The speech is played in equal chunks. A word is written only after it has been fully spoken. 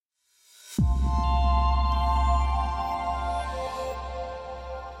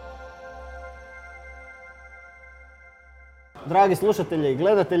Dragi slušatelji i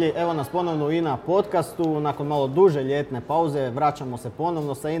gledatelji, evo nas ponovno u INA podcastu. Nakon malo duže ljetne pauze vraćamo se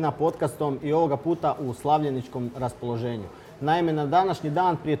ponovno sa INA podcastom i ovoga puta u slavljeničkom raspoloženju. Naime, na današnji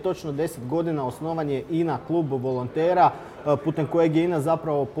dan prije točno 10 godina osnovan je INA klub volontera putem kojeg je INA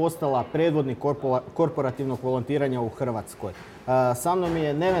zapravo postala predvodnik korporativnog volontiranja u Hrvatskoj. Sa mnom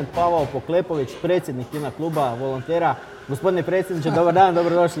je Neven Pavao Poklepović, predsjednik INA kluba volontera. Gospodine predsjedniče, dobar dan,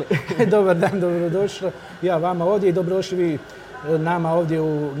 dobrodošli. Dobar dan, dobrodošli. Ja vama ovdje i dobrodošli vi nama ovdje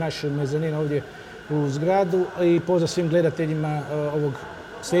u naš mezanin ovdje u zgradu i pozdrav svim gledateljima ovog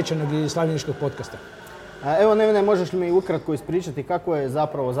svečanog i slavljeničkog podcasta. Evo Nevene, možeš li mi ukratko ispričati kako je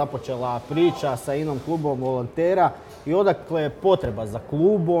zapravo započela priča sa INA klubom volontera i odakle je potreba za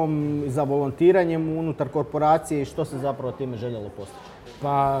klubom, za volontiranjem unutar korporacije i što se zapravo time željelo postići?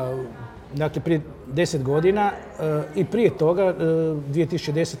 Pa, dakle, prije 10 godina i prije toga,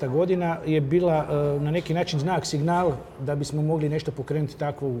 2010. godina je bila na neki način znak, signal da bismo mogli nešto pokrenuti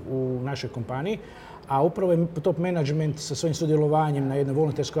takvo u našoj kompaniji. A upravo je top management sa svojim sudjelovanjem na jednoj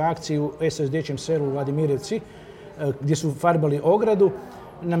volonterskoj akciji u SOS dječjem selu u Vladimirevci, gdje su farbali ogradu,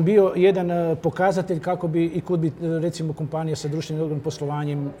 nam bio jedan pokazatelj kako bi i kud bi recimo kompanija sa društvenim odgovornim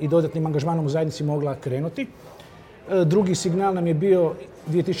poslovanjem i dodatnim angažmanom u zajednici mogla krenuti. Drugi signal nam je bio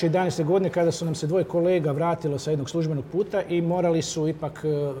 2011. godine kada su nam se dvoje kolega vratilo sa jednog službenog puta i morali su ipak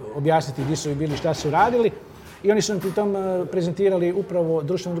objasniti gdje su bili i šta su radili. I oni su nam pritom prezentirali upravo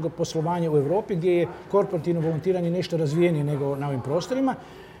društveno odgovorno poslovanje u Europi gdje je korporativno volontiranje nešto razvijenije nego na ovim prostorima.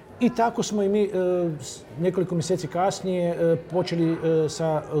 I tako smo i mi nekoliko mjeseci kasnije počeli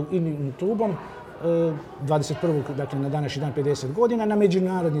sa INA klubom 21. dakle na današnji dan 50 godina na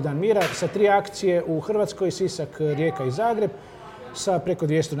Međunarodni dan mira sa 3 akcije u Hrvatskoj, Sisak, Rijeka i Zagreb sa preko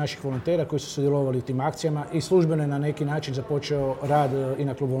 200 naših volontera koji su sudjelovali u tim akcijama i službeno je na neki način započeo rad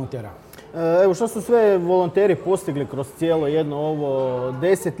INA klub volontera. Evo, što su sve volonteri postigli kroz cijelo jedno ovo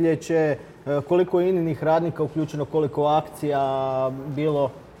desetljeće, koliko je INA-nih radnika uključeno, koliko akcija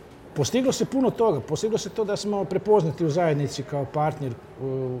bilo? Postiglo se puno toga. Postiglo se to da smo prepoznati u zajednici kao partner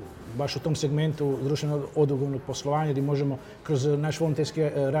baš u tom segmentu društveno odgovornog poslovanja gdje možemo kroz naš volonterski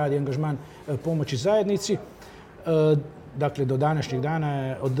rad i angažman pomoći zajednici. Dakle, do današnjeg dana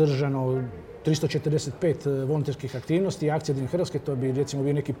je održano 345 volonterskih aktivnosti i akcija diljem Hrvatske, to bi recimo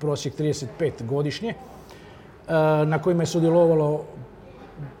bio neki prosjek 35 godišnje, na kojima je sudjelovalo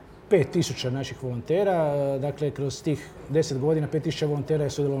 5000 naših volontera. Dakle, kroz tih 10 godina 5000 volontera je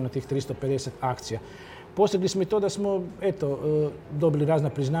sudjelovalo na tih 350 akcija. Postigli smo i to da smo dobili razna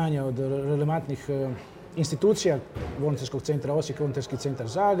priznanja od relevantnih institucija, Volonterskog centra Osijek, Volonterski centar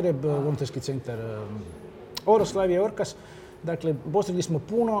Zagreb, Volonterski centar Oroslavije, Orkas. Dakle, postigli smo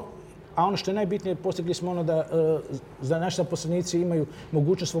puno, a ono što je najbitnije, postigli smo ono da naši zaposlenici imaju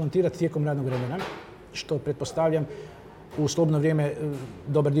mogućnost volontirati tijekom radnog vremena, što pretpostavljam u slobodno vrijeme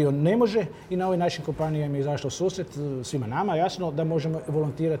dobar dio ne može i na ovaj način kompanija im je izašla u susret svima nama, jasno, da možemo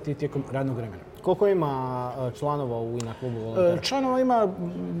volontirati tijekom radnog vremena. Koliko ima članova u INA klubu volontera? Članova ima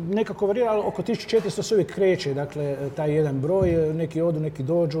nekako varira, ali oko 1400 se uvijek kreće, dakle taj jedan broj, neki odu, neki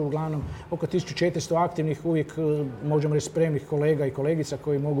dođu, uglavnom oko 1400 aktivnih uvijek možemo reći spremnih kolega i kolegica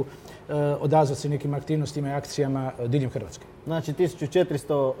koji mogu odazvati se nekim aktivnostima i akcijama diljem Hrvatske. Znači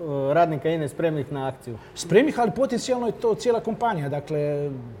 1400 radnika INA spremnih na akciju? Spremnih, ali potencijalno je to cijela kompanija,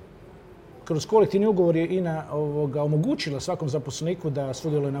 dakle kroz kolektivni ugovor je INA omogućila svakom zaposleniku da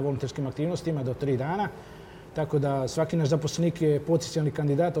sudjeluje na volonterskim aktivnostima do 3 dana, tako da svaki naš zaposlenik je potencijalni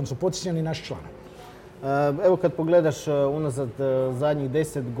kandidat, odnosno potencijalni naš član. Evo kad pogledaš unazad zadnjih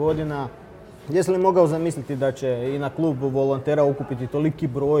 10 godina, jesi li mogao zamisliti da će INA klub volontera okupiti toliki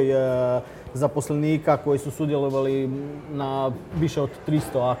broj zaposlenika koji su sudjelovali na više od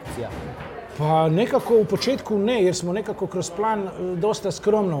 300 akcija? Pa nekako u početku ne, jer smo nekako kroz plan dosta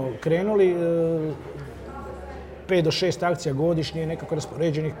skromno krenuli. 5 do 6 akcija godišnje, nekako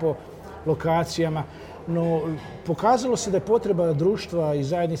raspoređenih po lokacijama. No, pokazalo se da je potreba društva i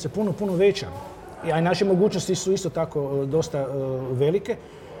zajednice puno veća. A i naše mogućnosti su isto tako dosta velike.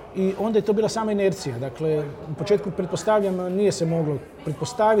 I onda je to bila sama inercija. Dakle, u početku pretpostavljam nije se moglo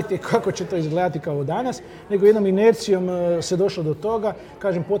pretpostaviti kako će to izgledati kao danas, nego jednom inercijom se došlo do toga.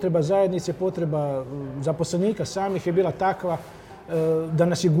 Kažem, potreba zajednice, potreba zaposlenika samih je bila takva da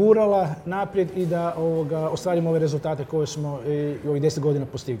nas je gurala naprijed i da ostvarimo ove rezultate koje smo i ovih 10 godina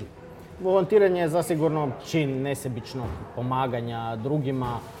postigli. Volontiranje je zasigurno čin nesebičnog pomaganja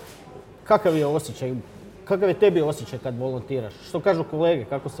drugima. Kakav je osjećaj? Kakav je tebi osjećaj kad volontiraš? Što kažu kolege,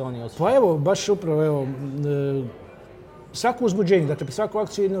 kako se oni osjećaju? Pa evo, baš upravo, svako uzbuđenje, dakle, svaku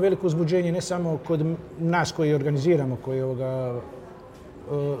akciju je jedno veliko uzbuđenje, ne samo kod nas koji organiziramo, koji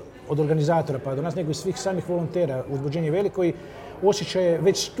od organizatora pa do nas, nego i svih samih volontera. Uzbuđenje je veliko i osjećaj je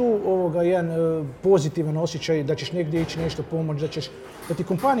već tu jedan pozitivan osjećaj da ćeš negdje ići nešto pomoći, da ti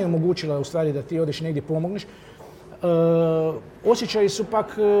kompanija omogućila u stvari da ti odeš negdje pomogneš. Osjećaji su pak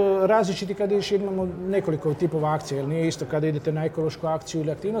različiti kada ideš, imamo nekoliko tipova akcija, jer nije isto kada idete na ekološku akciju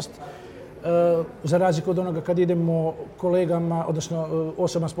ili aktivnost, za razliku od onoga kad idemo kolegama, odnosno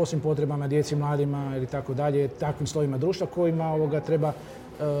osobama s posebnim potrebama, djeci, mladima ili tako dalje, takvim slojima društva kojima treba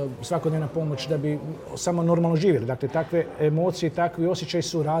svakodnevna pomoć da bi samo normalno živjeli. Dakle, takve emocije, takvi osjećaji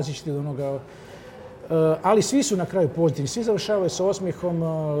su različiti od onoga, ali svi su na kraju pozitivni, svi završavaju sa osmijehom,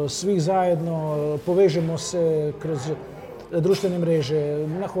 svi zajedno, povežemo se kroz društvene mreže,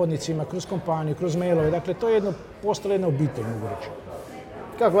 na hodnicima, kroz kompaniju, kroz mailove. Dakle, to je postala jedna obitelj, mogu reći.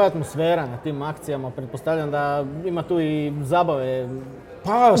 Kakva je atmosfera na tim akcijama? Pretpostavljam da ima tu i zabave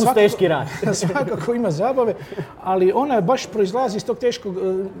uz teški rad. Svakako ima zabave, ali ona baš proizlazi iz tog teškog,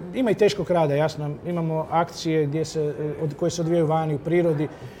 ima i teškog rada, jasno. Imamo akcije koje se odvijaju vani u prirodi,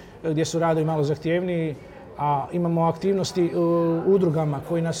 gdje su radovi malo zahtjevniji, a imamo aktivnosti u udrugama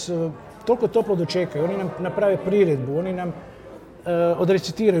koji nas toliko toplo dočekaju. Oni nam naprave priredbu, oni nam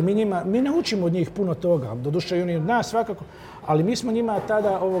odrecitiraju, mi naučimo od njih puno toga, doduše i oni od nas svakako, ali mi smo njima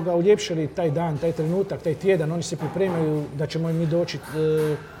tada uljepšali taj dan, taj trenutak, taj tjedan, oni se pripremaju da ćemo im mi doći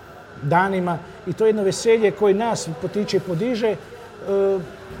danima i to je jedno veselje koje nas potiče i podiže,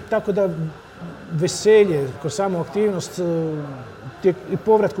 tako da veselje kroz samu aktivnost i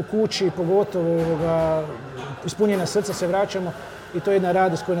povrat u kući, pogotovo ispunjena srca se vraćamo i to je jedna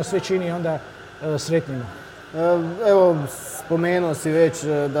radost koja nas sve čini onda sretnima. Evo, spomenuo si već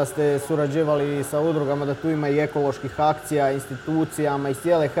da ste surađivali sa udrugama, da tu ima i ekoloških akcija, institucijama iz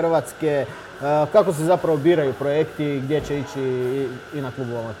cijele Hrvatske. Kako se zapravo biraju projekti, gdje će ići i na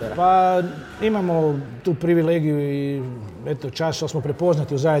klubu volontera? Pa imamo tu privilegiju i čast što smo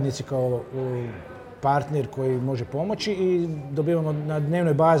prepoznati u zajednici kao partner koji može pomoći i dobivamo na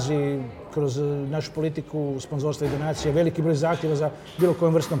dnevnoj bazi kroz našu politiku sponzorstva i donacije veliki broj zahtjeva za bilo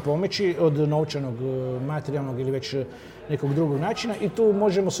kojom vrstom pomoći, od novčanog, materijalnog ili već nekog drugog načina i tu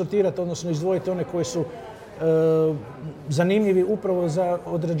možemo sortirati, odnosno izdvojiti one koji su zanimljivi upravo za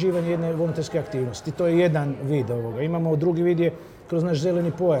odrađivanje jedne volonterske aktivnosti. To je jedan vid ovoga. Imamo drugi vid je kroz naš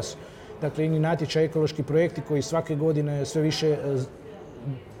zeleni pojas. Dakle, ini natječaj, ekološki projekti koji svake godine sve više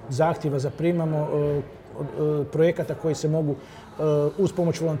zahtjeva zaprimamo, projekata koji se mogu uz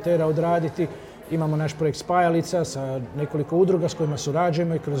pomoć volontera odraditi. Imamo naš projekt Spajalica sa nekoliko udruga s kojima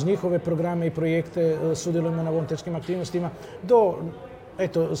surađujemo i kroz njihove programe i projekte sudjelujemo na volonterskim aktivnostima. Do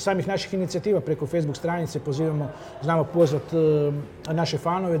samih naših inicijativa preko Facebook stranice znamo pozvati naše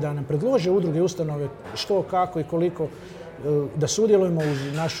fanove da nam predlože udruge i ustanove što, kako i koliko da sudjelujemo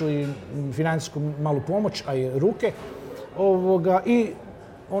uz našu i financijsku malu pomoć, a i ruke. I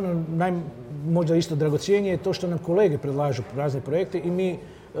ono možda isto dragocjenije je to što nam kolege predlažu razne projekte i mi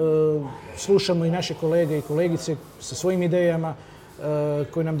slušamo i naše kolege i kolegice sa svojim idejama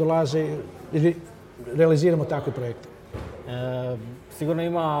koji nam dolaze i realiziramo takve projekte. Sigurno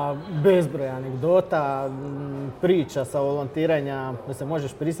ima bezbroj anegdota, priča sa volontiranja, da se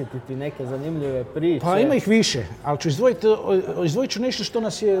možeš prisjetiti neke zanimljive priče. Pa ima ih više, ali ću izdvojit ću nešto što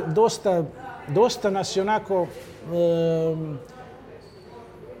nas je dosta nas je onako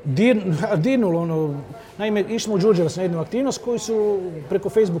dirnulo. Naime, išli smo u Đurđevac na jednu aktivnost koju su preko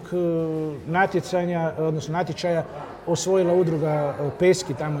Facebook natječaja osvojila udruga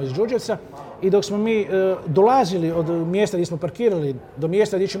Peski tamo iz Đurđevca. I dok smo mi dolazili od mjesta gdje smo parkirali do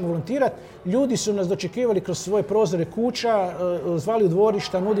mjesta gdje ćemo volontirati, ljudi su nas dočekivali kroz svoje prozore kuća, zvali u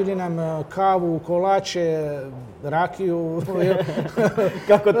dvorišta, nudili nam kavu, kolače, rakiju.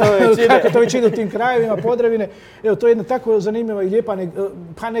 Kako to već ide u tim krajevima, Podravine. Evo, to je jedna tako zanimljiva i lijepa,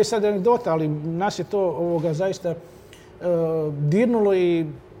 pa ne sad anegdota, ali nas je to zaista dirnulo i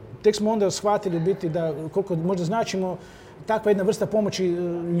tek smo onda shvatili biti da koliko možda značimo takva jedna vrsta pomoći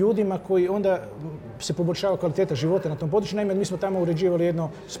ljudima koji onda se poboljšava kvaliteta života na tom području. Naime, mi smo tamo uređivali jedno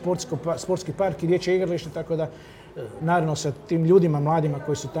sportski park i dječje igralište, tako da naravno sa tim ljudima, mladima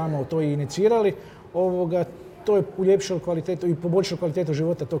koji su tamo to i inicirali, to je uljepšalo kvalitetu i poboljšalo kvalitetu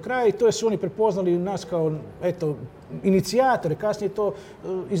života tog kraja i to su oni prepoznali nas kao inicijatore. Kasnije je to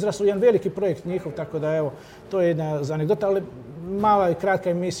izraslo jedan veliki projekt njihov, tako da evo, to je jedna anegdota, ali mala i kratka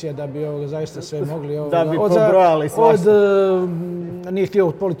emisija da bi zaista sve mogli. Da bi pobrojali svašta. Nije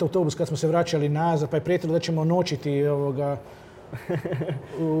htio politi autobus kad smo se vraćali nazad, pa je prijetilo da ćemo noćiti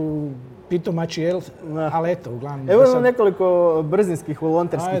u Pitomači, ali eto, uglavnom. Evo imam nekoliko brzinskih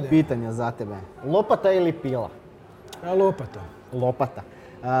volonterskih pitanja za tebe. Lopata ili pila? Lopata. Lopata.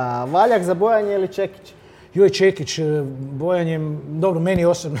 Valjak za bojanje ili čekić? Joj Čekić, bojanjem, dobro, meni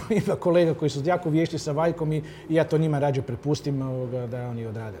osobno ima kolega koji su jako vješti sa valjkom i ja to njima rađe prepustim da oni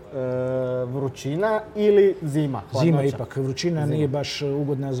odrade. Vrućina ili zima? Hladnoća? Zima ipak. Vrućina nije baš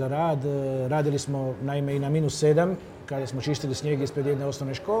ugodna za rad. Radili smo naime i na -7 kada smo čistili snijeg ispred jedne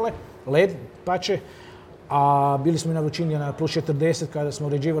osnovne škole, led pače, a bili smo i na vrućini na +40 kada smo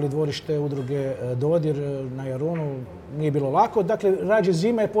uređivali dvorište udruge Dodir na Jarunu. Nije bilo lako. Dakle, rađe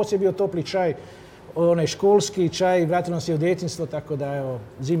zima je, poslije bio topli čaj, onaj školski čaj, vratilo nas je u djetinjstvo, tako da evo,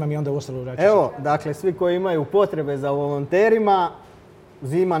 zima mi je onda ostalo vraćati. Evo, dakle, svi koji imaju potrebe za volonterima,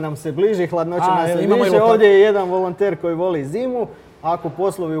 zima nam se bliži, hladnoća nam se bliže. Ovdje je jedan volonter koji voli zimu. Ako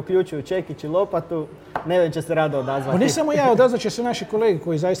poslovi uključuju čekić i lopatu, Neven će se rado odazvati. Ne samo ja, odazvat će se naši kolege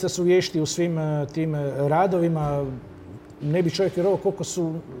koji zaista su vješti u svim tim radovima. Ne bi čovjek vjerovao koliko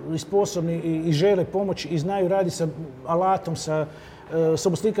su sposobni i žele pomoći i znaju raditi sa alatom, sa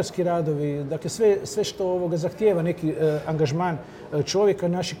soboslikarski radovi. Dakle, sve što zahtijeva neki angažman čovjeka,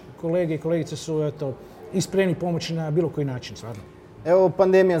 naši kolege i kolegice su i spremni pomoći na bilo koji način, stvarno. Evo,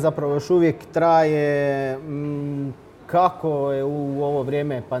 pandemija zapravo još uvijek traje. Kako je u ovo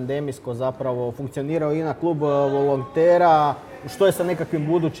vrijeme pandemijsko zapravo funkcionirao INA klub volontera? Što je sa nekakvim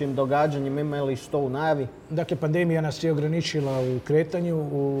budućim događanjima? Ima li što u najavi? Dakle, pandemija nas je ograničila u kretanju,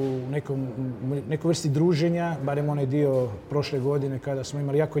 u nekoj vrsti druženja, barem onaj dio prošle godine kada smo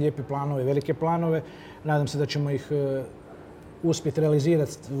imali jako lijepe planove, velike planove. Nadam se da ćemo ih uspjeti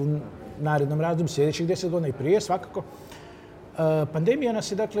realizirati u narednom razdoblju, sljedećih 10 godina i prije svakako. Pandemija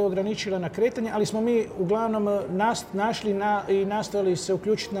nas je dakle ograničila na kretanje, ali smo mi uglavnom našli i nastojali se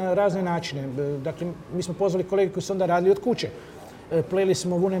uključiti na razne načine. Dakle, mi smo pozvali kolege koji su onda radili od kuće. Pleli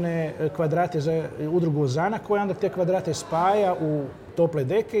smo vunene kvadrate za udrugu Ozana koja onda te kvadrate spaja u tople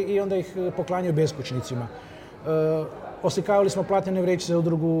deke i onda ih poklanjaju beskućnicima. Oslikavali smo platnene vrećice za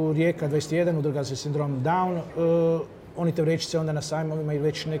udrugu Rijeka 21, udruga za sindrom Down. Oni te vrećice onda na sajmovima i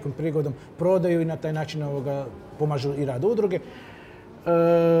već nekom prigodom prodaju i na taj način pomažu i rad udruge.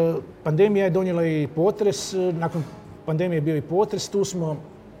 Pandemija je donijela i potres. Nakon pandemije je bio i potres. Tu smo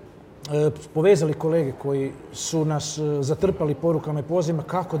povezali kolege koji su nas zatrpali porukama i pozivima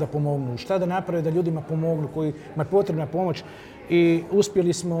kako da pomognu, šta da naprave da ljudima pomognu kojima je potrebna pomoć. I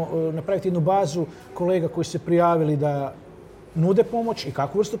uspjeli smo napraviti jednu bazu kolega koji su se prijavili da nude pomoć i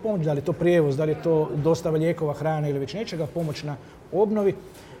kakvu vrstu pomoći, da li je to prijevoz, da li je to dostava lijekova, hrane ili već nečega, pomoć na obnovi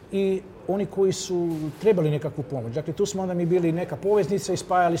i oni koji su trebali nekakvu pomoć. Dakle, tu smo onda mi bili neka poveznica i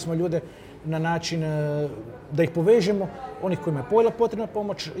spajali smo ljude na način da ih povežemo, onih kojima je bila potrebna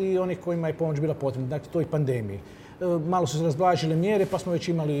pomoć i onih kojima je pomoć bila potrebna, dakle toj pandemiji. Malo su se razblažile mjere pa smo već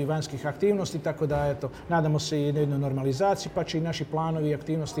imali i vanjskih aktivnosti, tako da eto, nadamo se i jednoj normalizaciji pa će i naši planovi i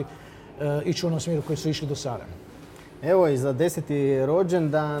aktivnosti ići u onom smjeru koji su išli do sada. Evo i za 10.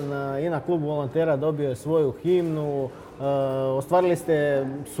 rođendan INA klub volontera dobio je svoju himnu. Ostvarili ste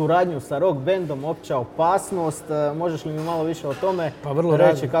suradnju sa rock bandom Opća opasnost. Možeš li mi malo više o tome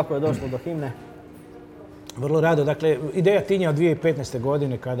reći kako je došlo do himne? Vrlo rado. Dakle, ideja tinja od 2015.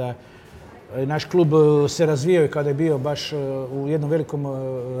 godine kada naš klub se razvijao i kada je bio baš u jednom velikom,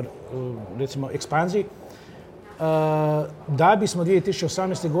 recimo, ekspanziji. Da bismo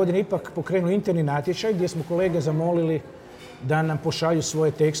 2018. godine ipak pokrenuli interni natječaj gdje smo kolege zamolili da nam pošalju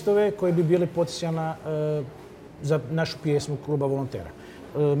svoje tekstove koji bi bili potencijalna za našu pjesmu kluba volontera.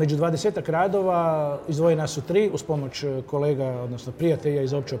 Među 20-ak radova izdvojena su 3 uz pomoć kolega, odnosno prijatelja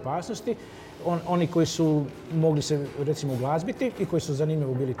iz Opće opasnosti. Oni koji su mogli se recimo uglazbiti i koji su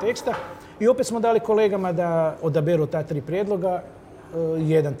zanimljivo bili teksta. I opet smo dali kolegama da odaberu ta 3 prijedloga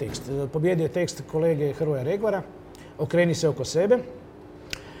jedan tekst. Pobjedio je tekst kolege Hrvoja Regvara, Okreni se oko sebe.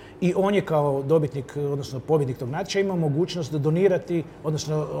 I on je kao dobitnik, odnosno pobjednik tog natječaja imao mogućnost donirati,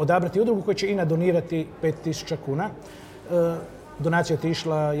 odnosno odabrati udrugu koja će INA donirati 5.000 kuna. Donacija je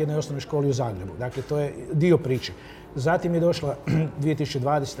otišla jednoj osnovnoj školi u Zagrebu. Dakle, to je dio priče. Zatim je došla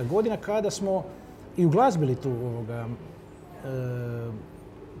 2020. godina kada smo i uglazbili tu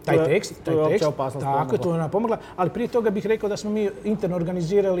taj tekst. Tako je, to je ona pomogla. Ali prije toga bih rekao da smo mi interno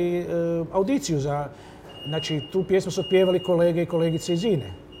organizirali audiciju za, znači tu pjesmu su otpjevali kolege i kolegice iz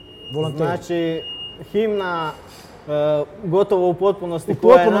INA-e. Volonteri. Znači, himna gotovo u potpunosti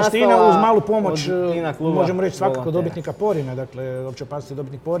koja je nastala uz malu pomoć, možemo reći svakako volontera. Dobitnika Porina, dakle Opća opasnost je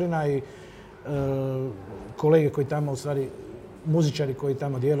dobitnik Porina i kolege koji tamo, u stvari muzičari koji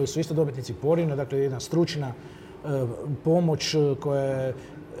tamo djeluju su isto dobitnici Porina, dakle jedna stručna pomoć koja je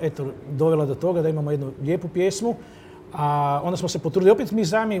dovela do toga da imamo jednu lijepu pjesmu. A onda smo se potrudili opet mi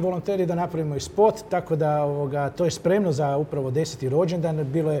sami volonteri da napravimo i spot, tako da to je spremno za upravo 10. rođendan.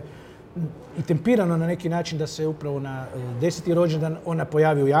 Bilo je i tempirano na neki način da se upravo na 10. rođendan ona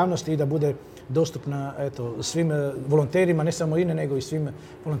pojavi u javnosti i da bude dostupna svim volonterima, ne samo INA-e, nego i svim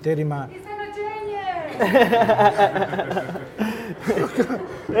volonterima.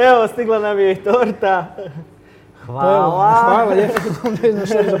 Evo, stigla nam je i torta. Hvala. Hvala lijepo, ne znam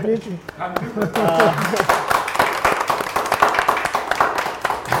što da pričam.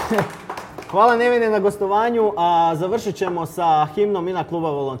 Hvala Nevine na gostovanju, a završit ćemo sa himnom INA kluba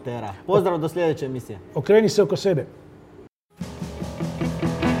volontera. Pozdrav do sljedeće emisije. Okreni se oko sebe.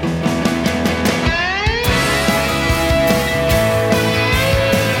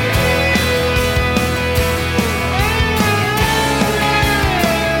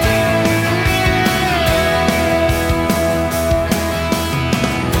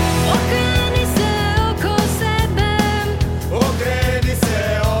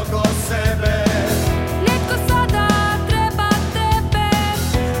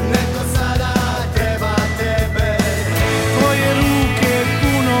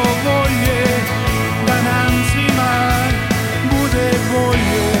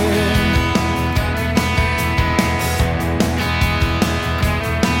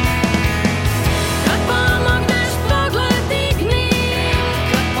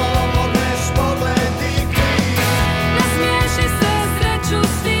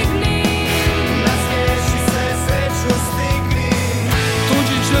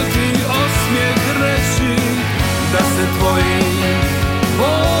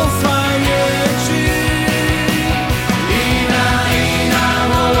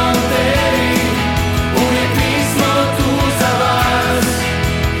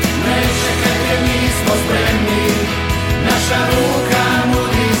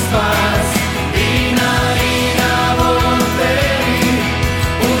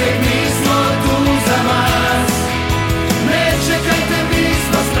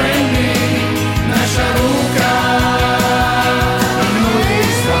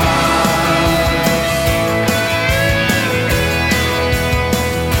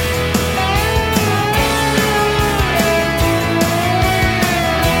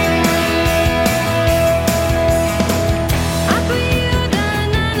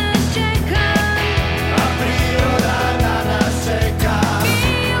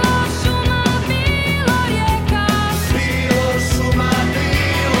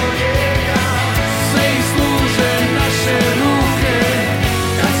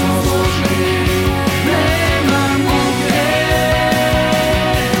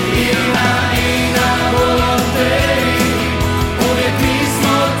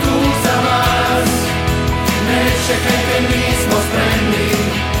 Čekajte, mi smo spremni,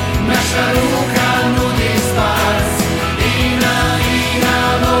 naša ruka